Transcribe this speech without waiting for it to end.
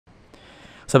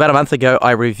So about a month ago,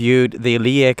 I reviewed the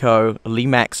LeEco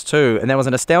LeMax 2, and that was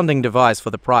an astounding device for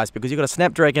the price because you've got a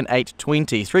Snapdragon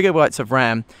 820, 3GB of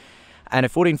RAM, and a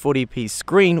 1440p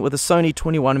screen with a Sony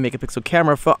 21 megapixel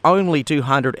camera for only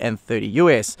 $230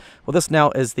 US. Well, this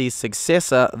now is the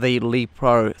successor, the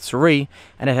LePro 3,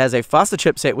 and it has a faster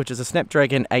chipset, which is a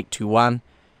Snapdragon 821,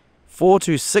 4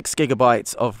 to 6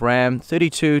 gigabytes of RAM,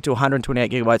 32 to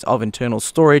 128 gigabytes of internal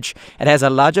storage. It has a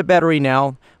larger battery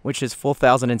now, which is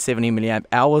 4070 milliamp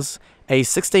hours, a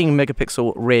 16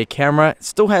 megapixel rear camera. It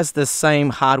still has the same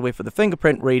hardware for the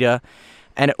fingerprint reader,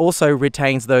 and it also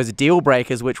retains those deal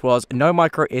breakers, which was no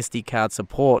micro SD card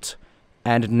support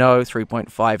and no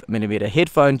 3.5mm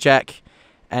headphone jack.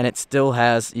 And it still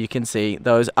has, you can see,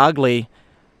 those ugly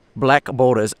black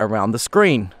borders around the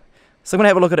screen. So I'm going to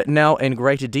have a look at it now in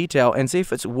greater detail and see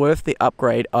if it's worth the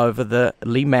upgrade over the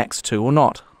LeMax 2 or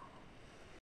not.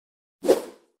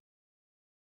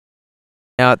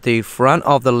 Now at the front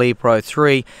of the LePro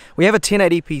 3, we have a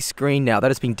 1080p screen now that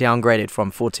has been downgraded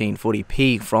from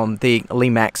 1440p from the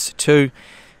LeMax 2.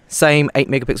 Same 8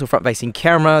 megapixel front facing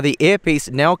camera. The earpiece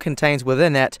now contains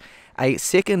within that a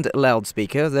second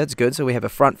loudspeaker. That's good. So we have a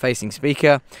front facing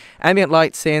speaker, ambient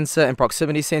light sensor and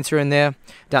proximity sensor in there.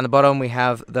 Down the bottom we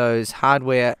have those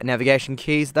hardware navigation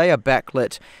keys. They are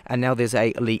backlit, and now there's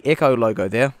a LeEco logo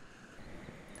there.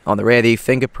 On the rear, the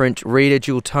fingerprint reader,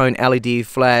 dual tone LED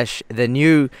flash, the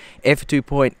new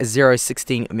f2.0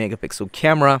 16 megapixel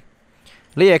camera,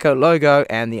 LeEco logo,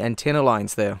 and the antenna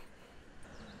lines there.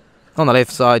 On the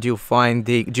left side you'll find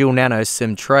the dual nano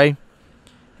SIM tray.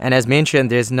 And as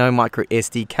mentioned, there's no micro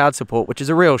SD card support, which is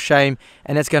a real shame,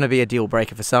 and that's going to be a deal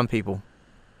breaker for some people.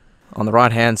 On the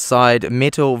right hand side,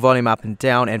 metal volume up and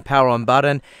down and power on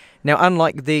button. Now,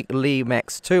 unlike the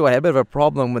LeMax 2, I had a bit of a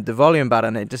problem with the volume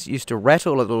button. It just used to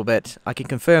rattle a little bit. I can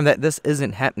confirm that this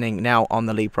isn't happening now on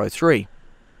the LePro 3.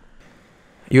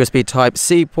 USB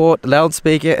Type-C port,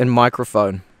 loudspeaker and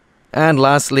microphone. And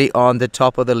lastly, on the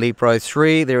top of the LePro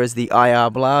 3, there is the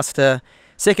IR blaster,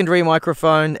 secondary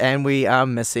microphone, and we are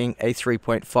missing a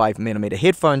 3.5mm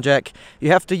headphone jack. You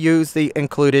have to use the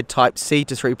included Type-C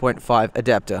to 3.5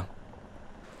 adapter.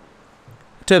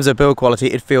 In terms of build quality,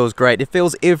 it feels great. It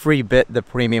feels every bit the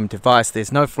premium device.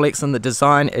 There's no flex in the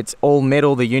design. It's all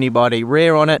metal, the unibody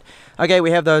rear on it. Okay,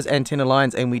 we have those antenna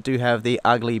lines, and we do have the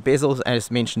ugly bezels, as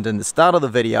mentioned in the start of the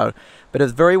video, but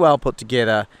it's very well put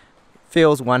together.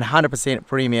 Feels 100%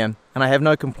 premium, and I have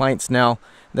no complaints now.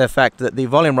 The fact that the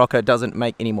volume rocker doesn't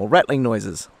make any more rattling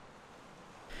noises.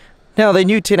 Now, the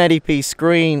new 1080p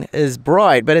screen is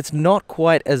bright, but it's not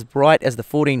quite as bright as the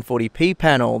 1440p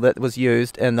panel that was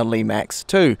used in the LeMax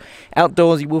 2.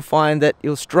 Outdoors, you will find that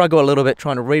you'll struggle a little bit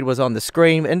trying to read what's on the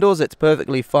screen. Indoors, it's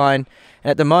perfectly fine.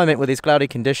 And at the moment, with these cloudy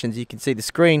conditions, you can see the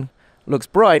screen looks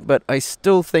bright, but I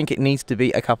still think it needs to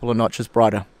be a couple of notches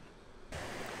brighter.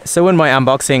 So in my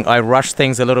unboxing, I rushed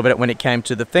things a little bit when it came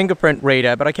to the fingerprint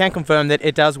reader, but I can confirm that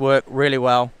it does work really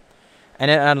well.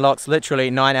 And it unlocks literally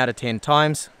 9 out of 10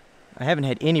 times. I haven't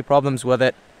had any problems with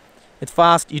it. It's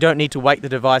fast. You don't need to wake the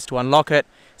device to unlock it.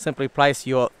 Simply place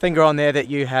your finger on there that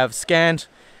you have scanned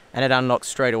and it unlocks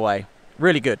straight away.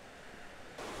 Really good.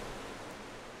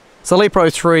 So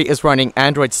LePro 3 is running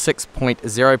Android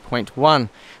 6.0.1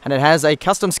 and it has a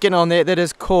custom skin on there that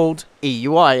is called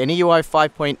EUI. And EUI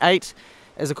 5.8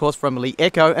 is of course from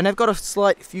LeEco, and they've got a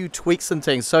slight few tweaks and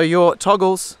things. So your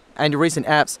toggles and your recent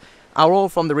apps are all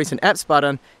from the recent apps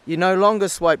button. You no longer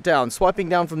swipe down. Swiping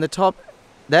down from the top,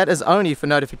 that is only for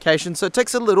notifications, so it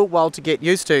takes a little while to get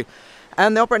used to.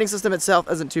 And the operating system itself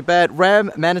isn't too bad.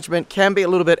 RAM management can be a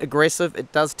little bit aggressive.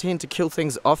 It does tend to kill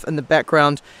things off in the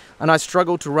background, and I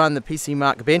struggle to run the PC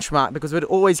Mark benchmark because it would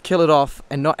always kill it off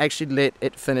and not actually let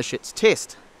it finish its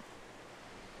test.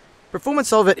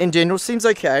 Performance of it in general seems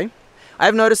okay. I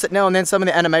have noticed that now and then some of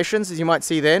the animations, as you might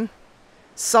see then,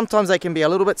 sometimes they can be a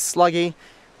little bit sluggy,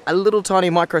 a little tiny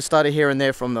micro stutter here and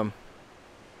there from them.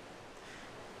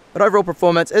 But overall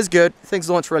performance is good. Things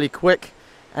launch really quick,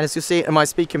 and as you'll see in my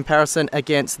speed comparison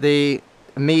against the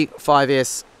Mi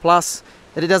 5S Plus,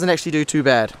 that it doesn't actually do too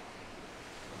bad.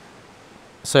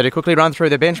 So to quickly run through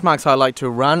the benchmarks I like to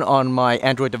run on my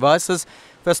Android devices,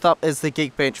 first up is the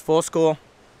Geekbench 4 score.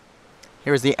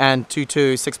 Here is the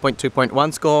Antutu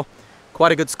 6.2.1 score.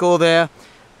 Quite a good score there.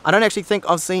 I don't actually think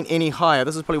I've seen any higher.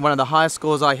 This is probably one of the highest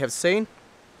scores I have seen.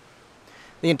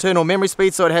 The internal memory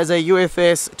speed, so it has a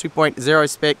UFS 2.0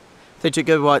 spec, 32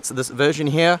 gigabytes, this version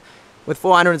here, with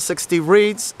 460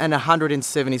 reads and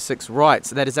 176 writes.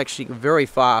 That is actually very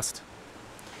fast.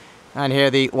 And here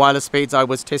the wireless speeds, I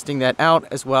was testing that out,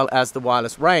 as well as the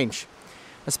wireless range.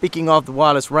 Speaking of the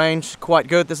wireless range, quite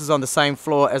good. This is on the same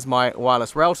floor as my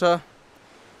wireless router.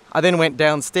 I then went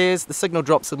downstairs. The signal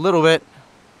drops a little bit,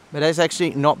 but it's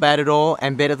actually not bad at all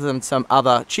and better than some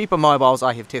other cheaper mobiles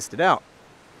I have tested out.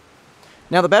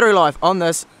 Now the battery life on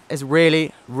this is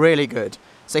really, really good.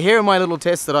 So here are my little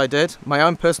tests that I did, my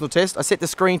own personal test. I set the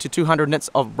screen to 200 nits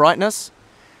of brightness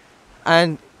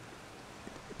and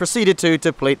proceeded to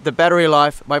deplete the battery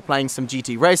life by playing some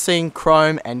GT Racing,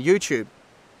 Chrome and YouTube.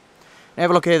 Now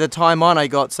have a look at the time on I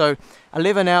got. So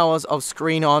 11 hours of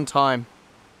screen on time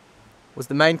was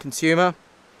the main consumer.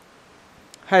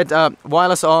 Had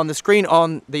wireless on, the screen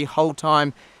on the whole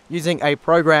time using a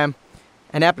program,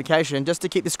 an application just to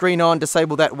keep the screen on,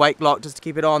 disable that wake lock just to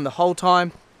keep it on the whole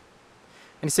time.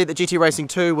 And you see that GT Racing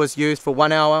 2 was used for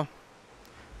 1 hour,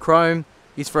 Chrome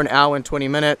used for 1 hour and 20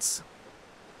 minutes,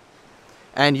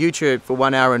 and YouTube for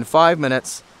 1 hour and 5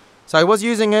 minutes. So I was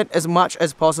using it as much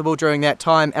as possible during that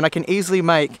time, and I can easily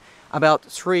make about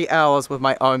 3 hours with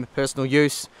my own personal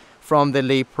use from the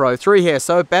LeEco 3 here.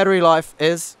 So battery life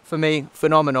is, for me,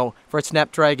 phenomenal for a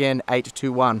Snapdragon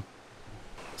 821.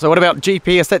 So what about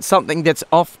GPS? That's something that's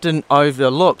often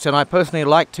overlooked, and I personally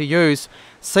like to use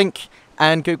Sync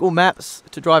and Google Maps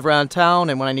to drive around town,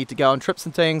 and when I need to go on trips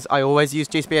and things, I always use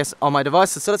GPS on my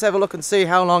devices. So let's have a look and see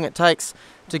how long it takes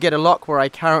to get a lock where I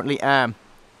currently am.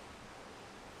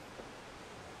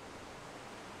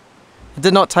 It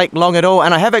did not take long at all,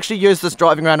 and I have actually used this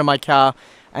driving around in my car,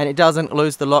 and it doesn't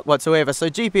lose the lock whatsoever. So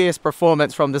GPS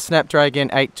performance from the Snapdragon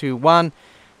 821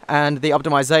 and the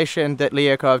optimization that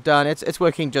LeEco have done, it's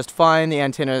working just fine. The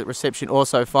antenna reception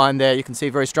also fine there. You can see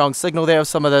very strong signal there of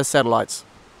some of the satellites.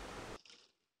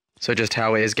 So just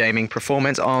how is gaming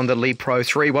performance on the LeEco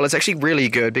 3? Well, it's actually really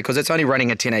good because it's only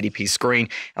running a 1080p screen,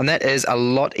 and that is a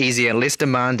lot easier, less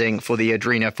demanding for the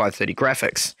Adreno 530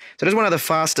 graphics. So it is one of the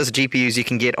fastest GPUs you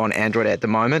can get on Android at the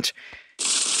moment.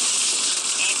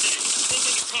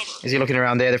 As you're looking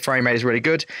around there, the frame rate is really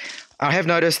good. I have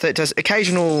noticed that it does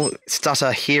occasional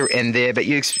stutter here and there, but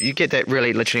you get that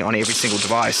really literally on every single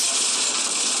device.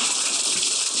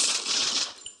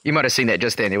 You might have seen that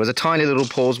just then. There was a tiny little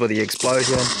pause with the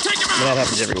explosion, and that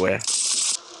happens everywhere.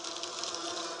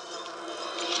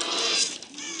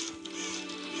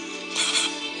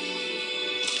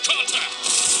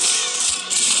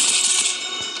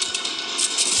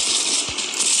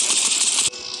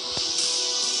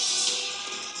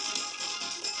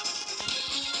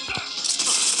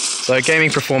 So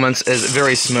gaming performance is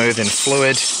very smooth and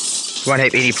fluid. You won't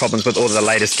have any problems with all of the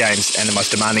latest games and the most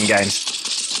demanding games.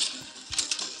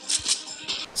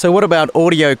 So what about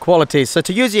audio quality? So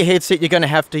to use your headset, you're going to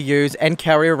have to use and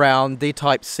carry around the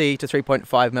Type-C to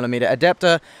 3.5mm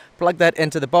adapter, plug that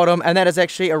into the bottom, and that is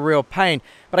actually a real pain.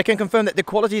 But I can confirm that the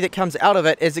quality that comes out of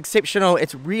it is exceptional.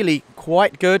 It's really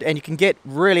quite good, and you can get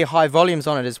really high volumes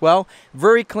on it as well.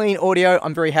 Very clean audio,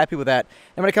 I'm very happy with that.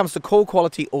 And when it comes to call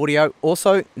quality audio,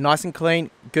 also nice and clean,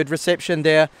 good reception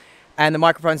there. And the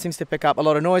microphone seems to pick up a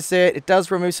lot of noise there. It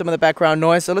does remove some of the background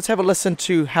noise. So let's have a listen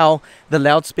to how the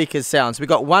loudspeakers sound. So we've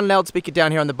got one loudspeaker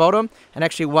down here on the bottom and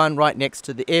actually one right next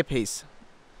to the earpiece.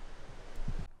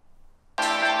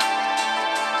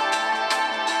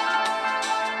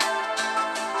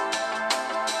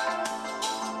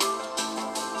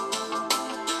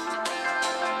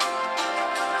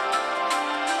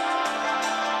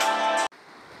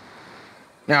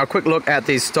 Now a quick look at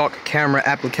the stock camera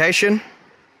application.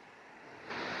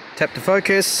 Tap to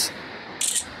focus.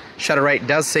 Shutter rate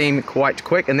does seem quite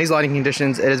quick. In these lighting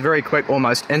conditions, it is very quick,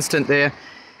 almost instant there.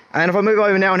 And if I move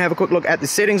over now and have a quick look at the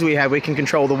settings we have, we can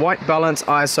control the white balance,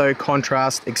 ISO,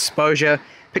 contrast, exposure.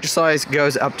 Picture size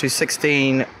goes up to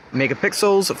 16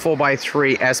 megapixels,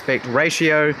 4:3 aspect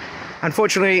ratio.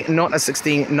 Unfortunately, not a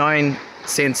 16:9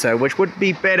 sensor, which would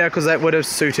be better because that would have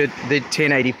suited the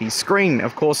 1080p screen,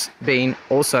 of course, being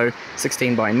also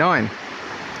 16:9.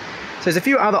 So there's a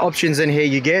few other options in here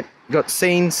you get. You've got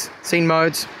scene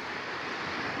modes,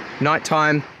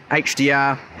 nighttime,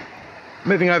 HDR.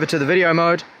 Moving over to the video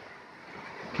mode,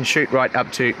 you can shoot right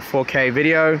up to 4K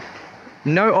video.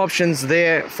 No options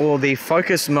there for the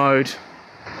focus mode,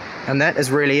 and that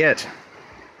is really it.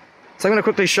 So I'm going to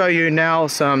quickly show you now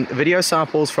some video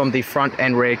samples from the front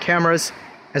and rear cameras,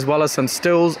 as well as some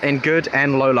stills in good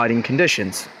and low lighting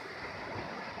conditions.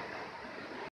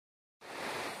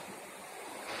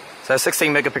 So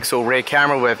 16 megapixel rear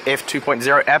camera with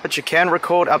f2.0 aperture can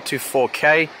record up to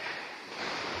 4K.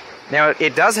 Now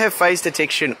it does have phase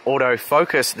detection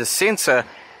autofocus, the sensor,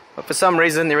 but for some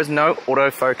reason there is no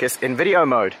autofocus in video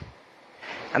mode.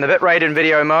 And the bitrate in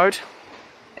video mode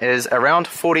is around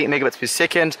 40 megabits per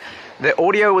second. The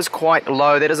audio is quite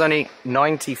low, that is only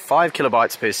 95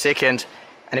 kilobytes per second.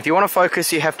 And if you want to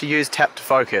focus, you have to use tap to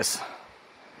focus.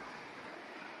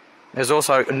 There's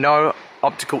also no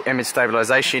optical image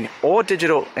stabilization or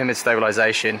digital image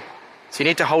stabilization. So you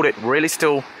need to hold it really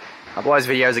still, otherwise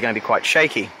videos are going to be quite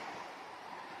shaky.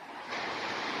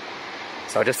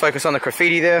 So I'll just focus on the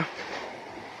graffiti there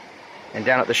and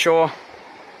down at the shore.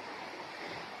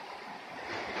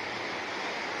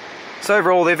 So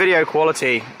overall, their video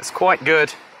quality is quite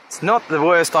good. It's not the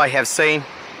worst I have seen.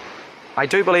 I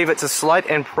do believe it's a slight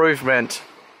improvement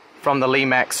from the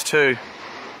LeMax 2.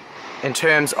 In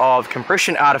terms of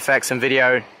compression artifacts in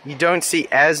video, you don't see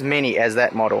as many as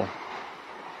that model.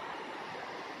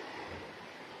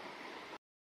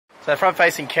 So the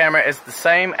front-facing camera is the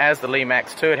same as the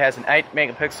LeMax 2. It has an 8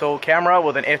 megapixel camera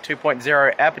with an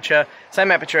f2.0 aperture, same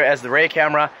aperture as the rear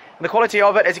camera. And the quality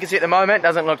of it, as you can see at the moment,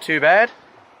 doesn't look too bad.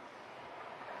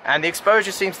 And the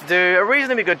exposure seems to do a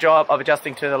reasonably good job of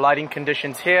adjusting to the lighting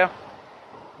conditions here.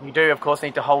 You do, of course,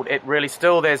 need to hold it really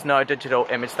still. There's no digital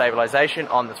image stabilization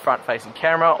on this front-facing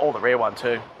camera, or the rear one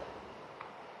too.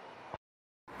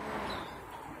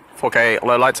 4K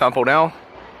low light sample now.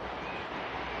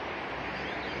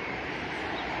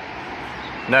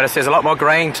 Notice there's a lot more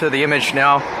grain to the image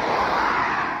now.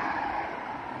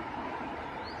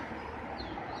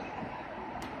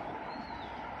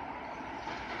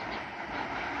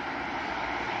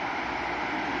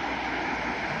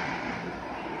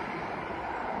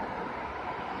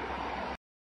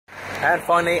 And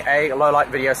finally, a low light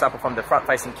video sample from the front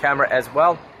facing camera as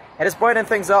well. It has brightened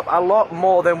things up a lot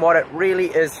more than what it really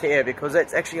is here, because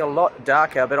it's actually a lot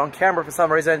darker, but on camera for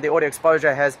some reason the audio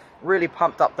exposure has really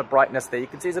pumped up the brightness there. You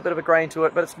can see there's a bit of a grain to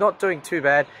it, but it's not doing too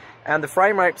bad, and the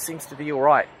frame rate seems to be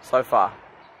alright so far.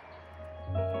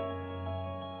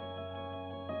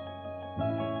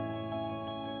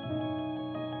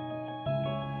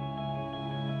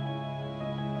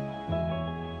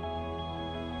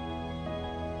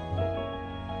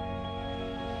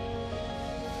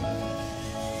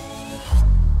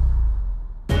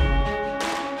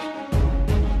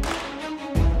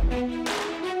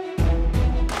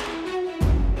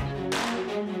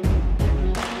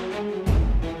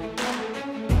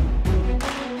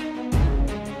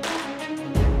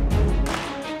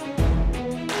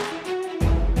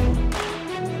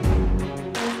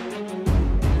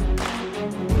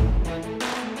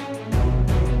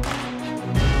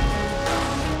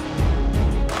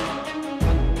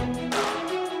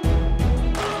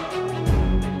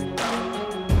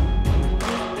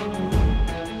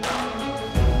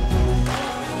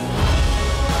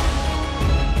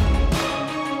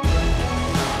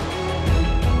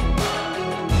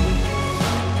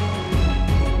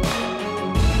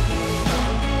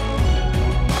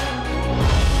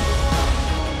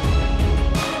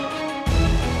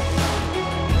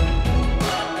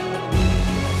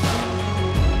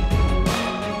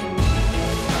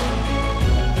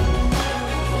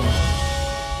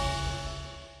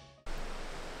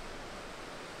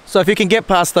 So if you can get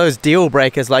past those deal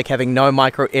breakers like having no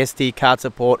micro SD card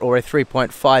support or a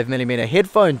 3.5mm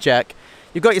headphone jack,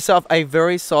 you've got yourself a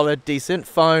very solid, decent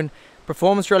phone.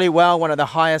 Performs really well, one of the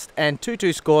highest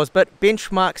Antutu scores, but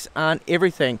benchmarks aren't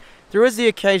everything. There is the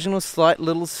occasional slight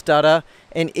little stutter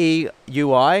in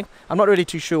EUI. I'm not really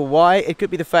too sure why. It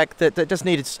could be the fact that it just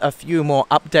needed a few more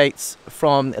updates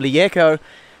from LeEco.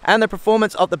 And the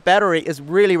performance of the battery is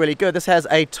really, really good. This has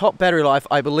a top battery life,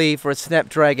 I believe, for a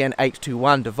Snapdragon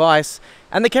 821 device.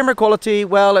 And the camera quality,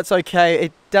 well, it's okay.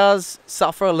 It does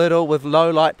suffer a little with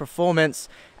low light performance.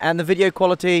 And the video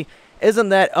quality isn't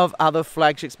that of other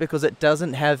flagships because it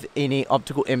doesn't have any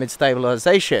optical image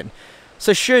stabilization.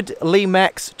 So should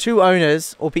LeMax 2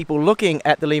 owners, or people looking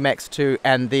at the LeMax 2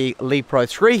 and the LePro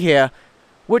 3 here,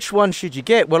 which one should you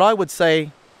get? Well, I would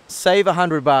say save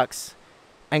 $100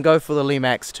 and go for the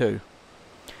LeMax 2.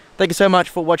 Thank you so much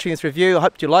for watching this review. I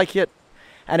hope you like it.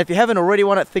 And if you haven't already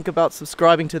want to think about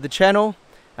subscribing to the channel.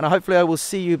 And hopefully I will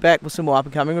see you back with some more up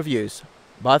and coming reviews.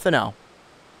 Bye for now.